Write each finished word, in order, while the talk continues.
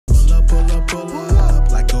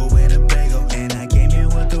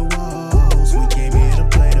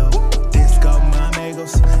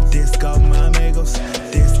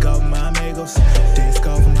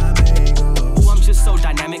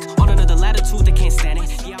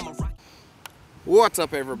Yeah, I'm a rock. What's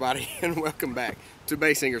up, everybody, and welcome back to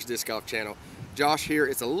Baysinger's Disc Golf Channel. Josh here.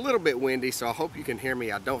 It's a little bit windy, so I hope you can hear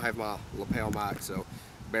me. I don't have my lapel mic, so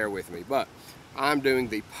bear with me. But I'm doing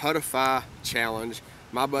the Puttify challenge.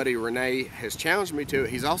 My buddy Renee has challenged me to it.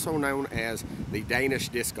 He's also known as the Danish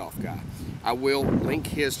disc golf guy. I will link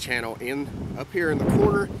his channel up here in the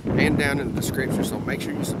corner and down in the description, so make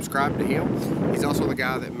sure you subscribe to him. He's also the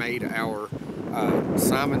guy that made our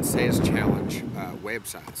Simon Says Challenge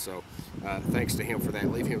website, so thanks to him for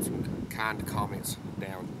that. Leave him some kind comments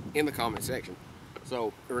down in the comment section.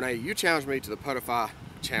 So Renee, you challenged me to the Puttify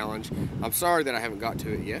challenge. I'm sorry that I haven't got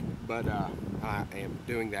to it yet, but I am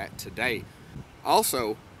doing that today.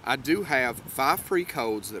 Also, I do have 5 free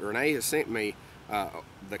codes that Renee has sent me.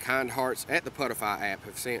 The kind hearts at the Puttify app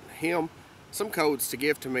have sent him some codes to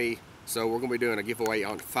give to me, so we're going to be doing a giveaway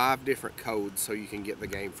on 5 different codes so you can get the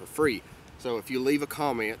game for free. So if you leave a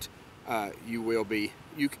comment, you will be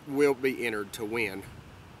entered to win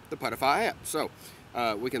the Puttify app. So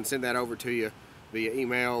we can send that over to you via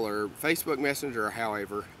email or Facebook Messenger or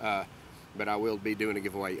however, but I will be doing a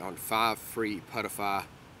giveaway on 5 free Puttify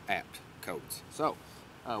app codes. So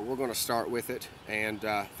we're going to start with it, and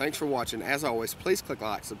thanks for watching. As always, please click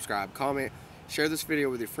like, subscribe, comment, share this video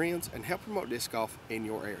with your friends, and help promote disc golf in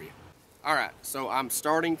your area. Alright, so I'm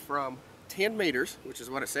starting from 10 meters, which is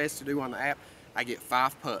what it says to do on the app. I get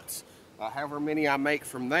 5 putts. However many I make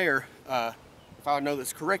from there, if I know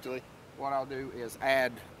this correctly, what I'll do is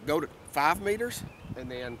go to 5 meters, and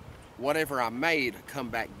then whatever I made come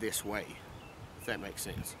back this way, if that makes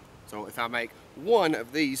sense. So if I make one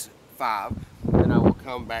of these 5, then I will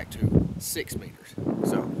come back to 6 meters.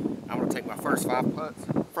 So I'm going to take my first 5 putts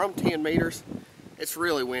from 10 meters. It's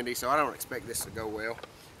really windy, so I don't expect this to go well,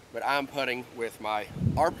 but I'm putting with my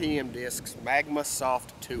RPM Discs Magma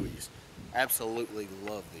Soft 2s. Absolutely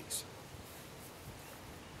love these.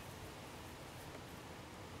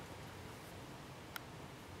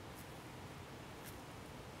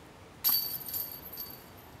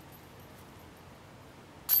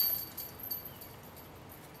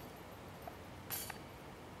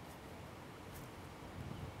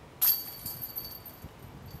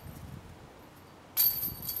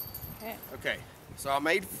 Okay, so I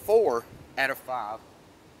made 4 out of 5,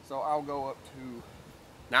 so I'll go up to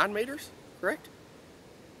 9 meters, correct?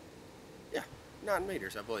 Yeah, 9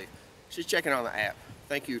 meters, I believe. She's checking on the app.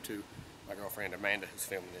 Thank you to my girlfriend Amanda, who's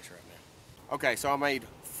filming this right now. Okay, so I made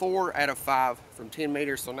 4 out of 5 from 10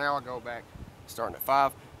 meters, so now I go back, starting at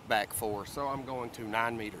 5, back 4. So I'm going to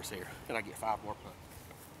 9 meters here, and I get 5 more putts.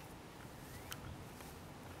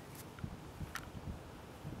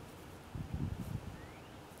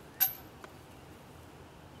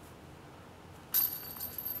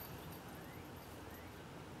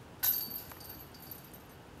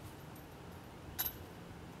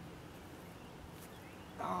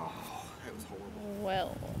 Oh, that was horrible.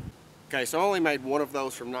 Well. Okay, so I only made 1 of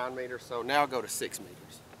those from 9 meters, so now I'll go to 6 meters.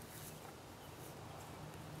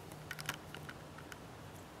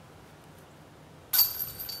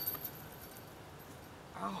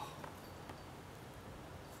 Oh.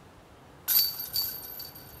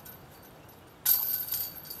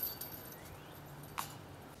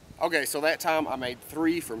 Okay, so that time I made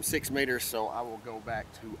 3 from 6 meters, so I will go back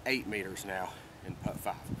to 8 meters now and putt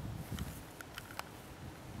 5.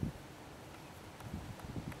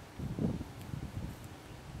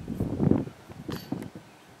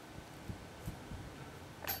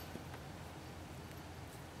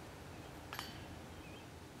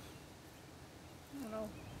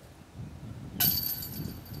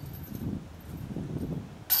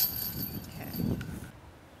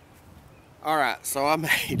 Alright, so I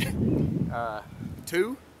made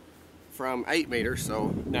 2 from 8 meters,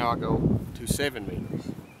 so now I go to 7 meters.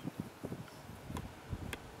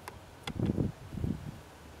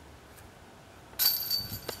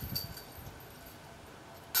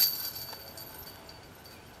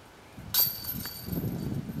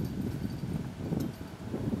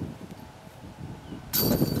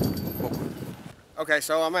 Okay,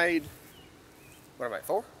 so I made, what did I make,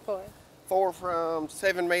 4? 4. 4 from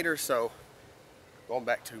 7 meters, so going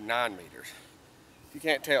back to 9 meters. If you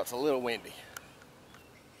can't tell, it's a little windy.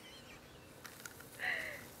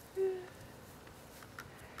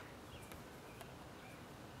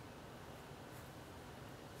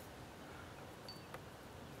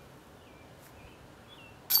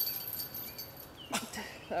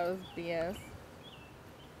 That was BS.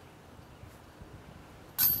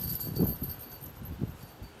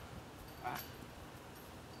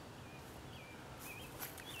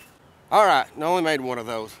 All right, I only made 1 of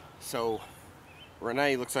those, so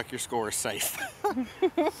Renee, looks like your score is safe.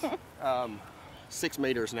 6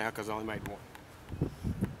 meters now because I only made one.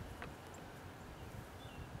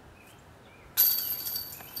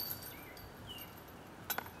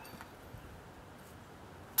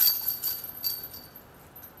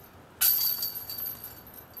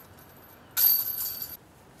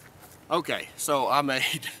 Okay, so I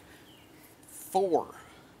made 4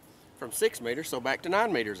 from 6 meters, so back to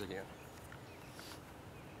 9 meters again.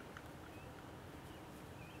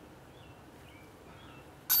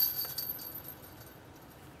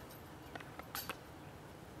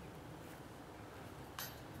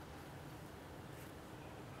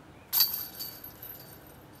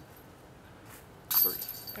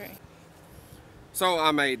 Three. So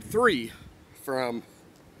I made 3 from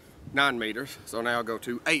 9 meters, so now I'll go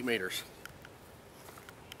to 8 meters.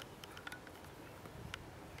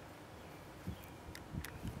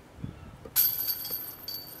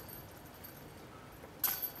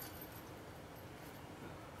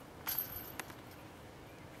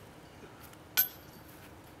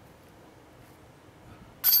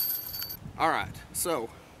 All right, so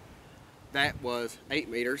that was 8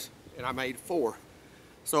 meters and I made 4.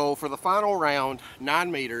 So for the final round,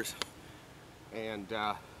 9 meters, and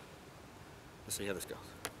let's see how this goes.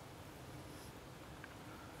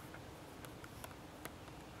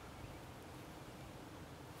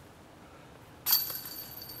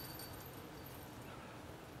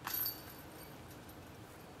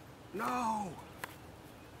 No!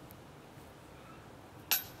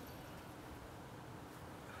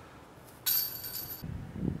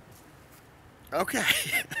 Okay.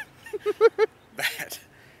 That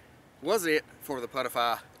was it for the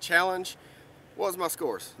Puttify challenge. What was my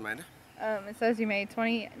scores, Amanda? It says you made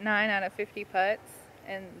 29 out of 50 putts,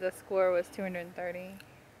 and the score was 230.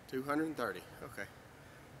 230, okay.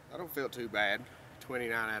 I don't feel too bad.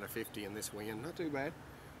 29 out of 50 in this win, not too bad.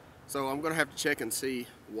 So I'm gonna have to check and see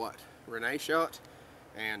what Renee shot,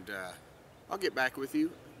 and I'll get back with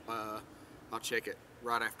you. I'll check it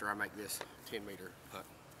right after I make this 10-meter putt.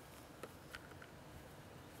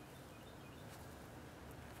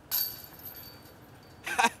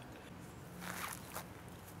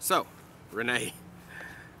 So, Renee,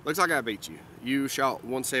 looks like I beat you. You shot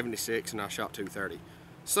 176 and I shot 230.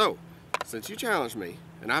 So, since you challenged me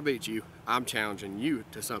and I beat you, I'm challenging you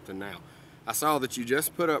to something now. I saw that you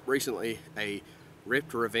just put up recently a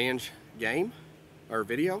Ripped Revenge game or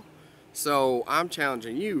video. So, I'm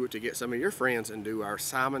challenging you to get some of your friends and do our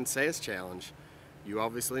Simon Says challenge. You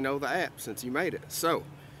obviously know the app since you made it. So,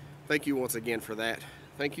 thank you once again for that.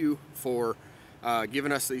 Thank you for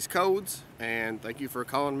giving us these codes, and thank you for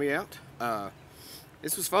calling me out.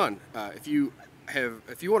 This was fun. If you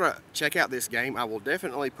want to check out this game, I will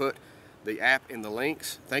definitely put the app in the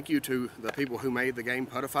links. Thank you to the people who made the game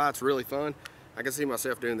Puttify. It's really fun. I can see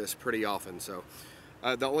myself doing this pretty often. So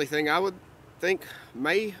the only thing I would think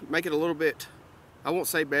may make it a little bit, I won't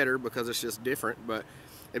say better because it's just different, but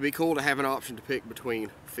it'd be cool to have an option to pick between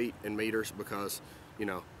feet and meters, because, you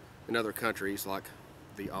know, in other countries like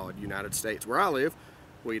the odd United States where I live,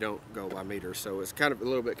 we don't go by meters, so it's kind of a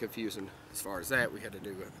little bit confusing as far as that. We had to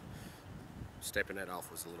do it. Stepping that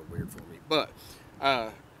off was a little weird for me, but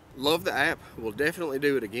love the app. We'll definitely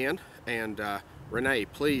do it again. And Renee,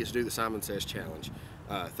 please do the Simon Says challenge.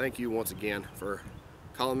 Thank you once again for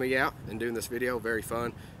calling me out and doing this video. Very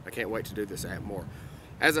fun. I can't wait to do this app more.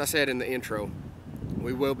 As I said in the intro,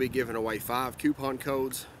 we will be giving away 5 coupon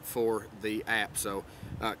codes for the app, so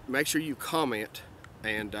make sure you comment,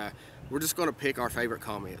 and we're just going to pick our favorite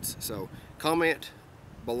comments. So comment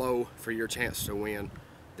below for your chance to win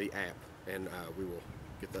the app, and we will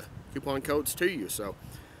get the coupon codes to you. So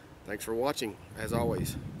thanks for watching. As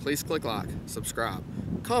always, please click like, subscribe,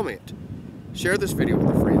 comment, share this video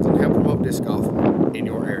with your friends, and help promote disc golf in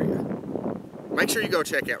your area. Make sure you go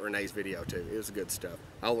check out Renee's video too. It was good stuff.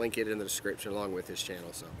 I'll link it in the description along with his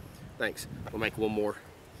channel. So thanks. We'll make one more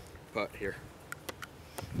putt here.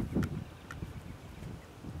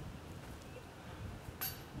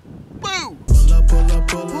 Boo!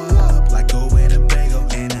 Pull up, like a Winnebago.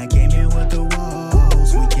 And I came here with the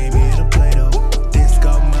walls. We came here to play though. Disc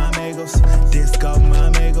golf my amigos. Disc golf my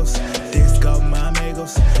amigos. Disc golf my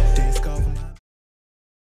amigos. Disc golf my...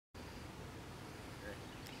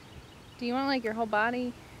 Do you want like your whole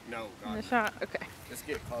body No, in the God. shot? Okay. Let's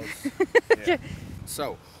get close. Yeah.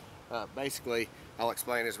 So, basically, I'll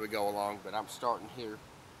explain as we go along, but I'm starting here,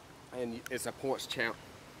 and it's a points count.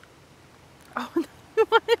 Oh, you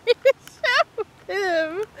wanted me to show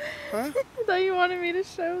them. Huh? I thought you wanted me to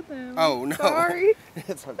show them. Oh, no. Sorry.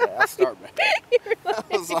 It's okay. I'll start back. I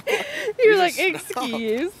was like, You're you like, just stopped.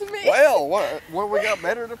 excuse me. Well, what we got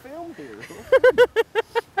better to film here?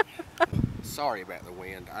 sorry about the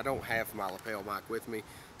wind. I don't have my lapel mic with me,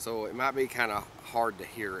 so it might be kind of hard to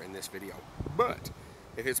hear in this video. But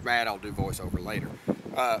if it's bad, I'll do voiceover later.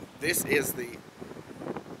 This is the...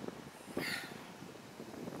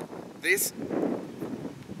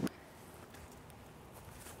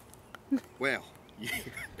 Well,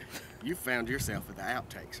 you found yourself at the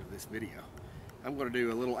outtakes of this video. I'm going to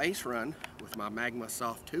do a little ace run with my Magma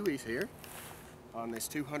Soft 2s here on this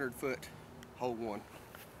 200-foot hole 1.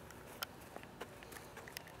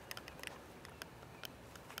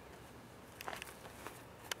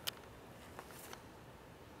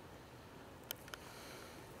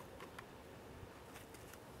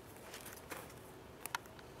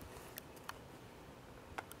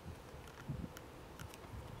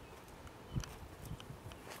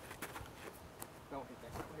 Don't hit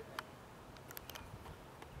that. Don't hit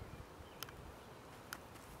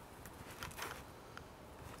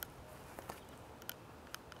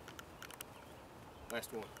that.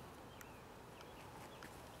 Last one.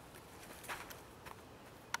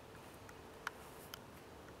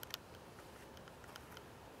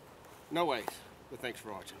 No ways, but thanks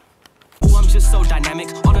for watching. Ooh, I'm just so dynamic,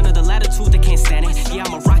 on another latitude, they can't stand it. Yeah,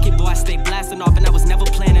 I'm a rocket boy, I stay blasting off, and I was never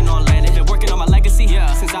planning on landing. Been working on my legacy,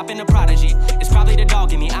 since I've been a prodigy. It's probably the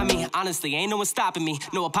dog in me, I mean, honestly, ain't no one stopping me.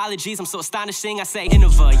 No apologies, I'm so astonishing, I say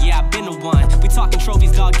Innova, yeah, I've been the one. We talking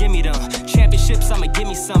trophies, dog, give me them. Championships, I'ma give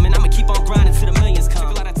me some, and I'ma keep on grinding till the millions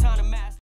come.